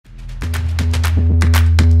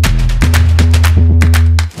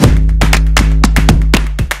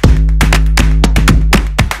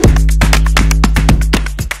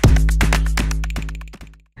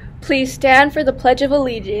Please stand for the Pledge of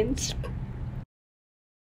Allegiance.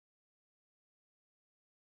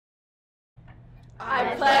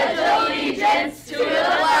 I pledge allegiance to the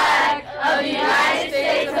flag of the United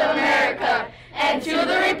States of America and to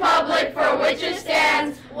the republic for which it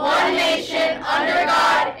stands, one nation, under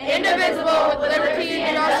God, indivisible, with liberty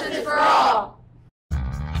and justice for all.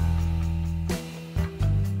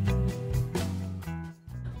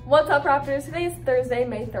 What's up, Raptors? Today is Thursday,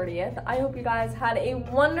 May 30th. I hope you guys had a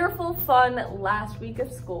wonderful, fun last week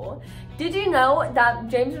of school. Did you know that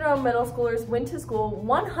James Monroe middle schoolers went to school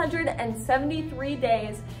 173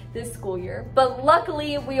 days this school year? But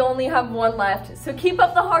luckily, we only have one left. So keep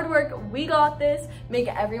up the hard work. We got this. Make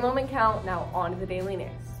every moment count. Now on to the daily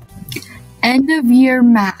news. End of Year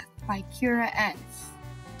Math by Kira S.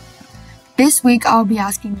 This week, I'll be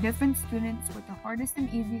asking different students what the hardest and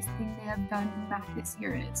easiest thing they have done in math this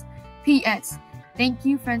year is. P.S. Thank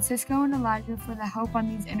you, Francisco and Elijah, for the help on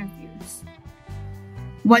these interviews.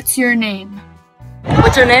 What's your name?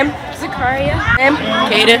 What's your name? Zakaria. Name?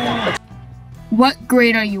 Kaden. What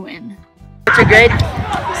grade are you in? What's your grade? 6.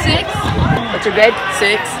 What's your grade?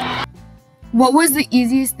 6. What was the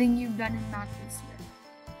easiest thing you've done in math this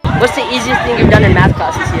year? What's the easiest thing you've done in math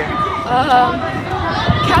class this year?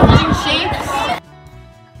 Counting shapes.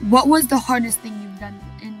 What was the hardest thing you've done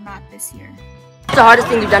in math this year? What's the hardest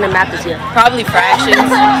thing you've done in math this year? Probably fractions.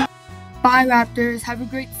 Bye, Raptors. Have a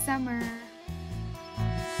great summer.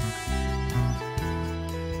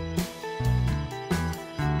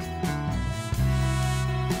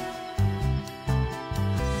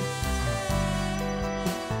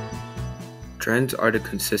 Trends are the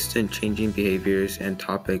consistent changing behaviors and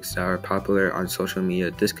topics that are popular on social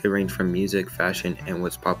media. This could range from music, fashion, and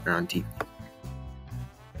what's popular on TV.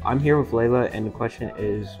 I'm here with Layla, and the question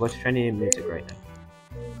is, what's trending in music right now?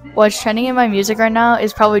 What's trending in my music right now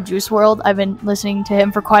is probably Juice WRLD. I've been listening to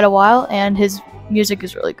him for quite a while, and his music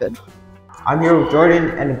is really good. I'm here with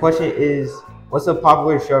Jordan, and the question is, what's a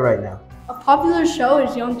popular show right now? A popular show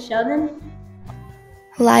is Young Sheldon.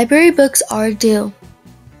 Library books are due.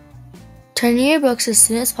 Turn in your books as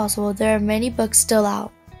soon as possible. There are many books still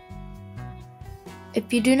out.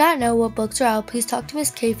 If you do not know what books are out, please talk to Ms.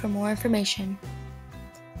 K for more information.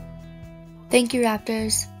 Thank you,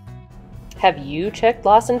 Raptors. Have you checked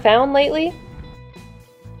Lost and Found lately?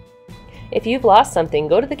 If you've lost something,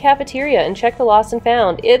 go to the cafeteria and check the Lost and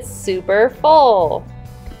Found. It's super full.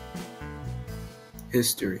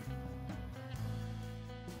 History.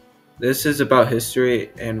 This is about history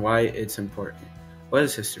and why it's important. What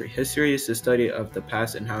is history? History is the study of the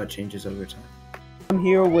past and how it changes over time. I'm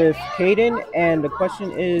here with Kaden, and the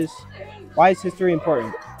question is, why is history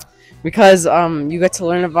important? Because you get to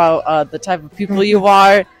learn about the type of people you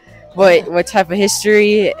are, what type of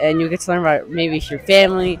history, and you get to learn about maybe your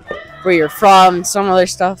family, where you're from, some other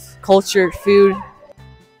stuff, culture, food.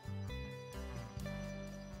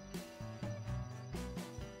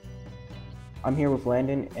 I'm here with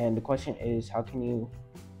Landon, and the question is, how can you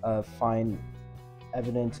find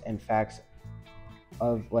evidence and facts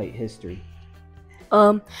of history?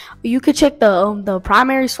 You could check the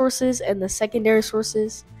primary sources and the secondary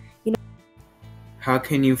sources. How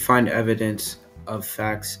can you find evidence of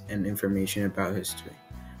facts and information about history?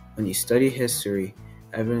 When you study history,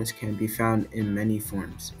 evidence can be found in many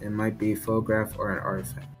forms. It might be a photograph or an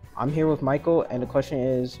artifact. I'm here with Michael, and the question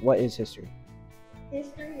is, what is history?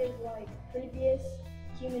 History is previous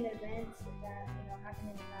human events that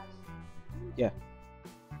happened in the past. Yeah.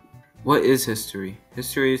 What is history?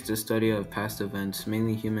 History is the study of past events,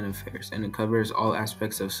 mainly human affairs, and it covers all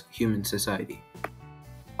aspects of human society.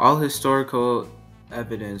 All historical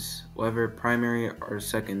evidence, whether primary or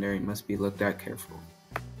secondary, must be looked at carefully.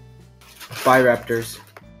 Bye, Raptors.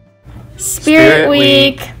 Spirit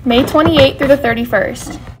Week, May 28th through the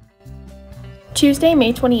 31st. Tuesday,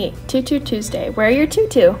 May 28th, Tutu Tuesday. Wear your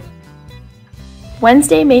tutu.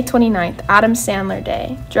 Wednesday, May 29th, Adam Sandler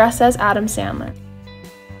Day. Dress as Adam Sandler.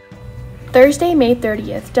 Thursday, May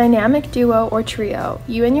 30th, Dynamic Duo or Trio.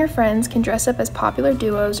 You and your friends can dress up as popular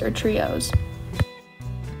duos or trios.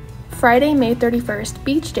 Friday, May 31st,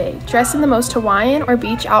 Beach Day. Dress in the most Hawaiian or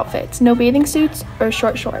beach outfits. No bathing suits or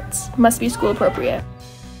short shorts. Must be school appropriate.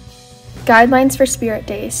 Guidelines for Spirit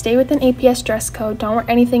Day. Stay within APS dress code. Don't wear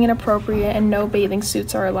anything inappropriate and no bathing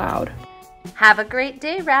suits are allowed. Have a great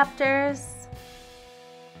day, Raptors!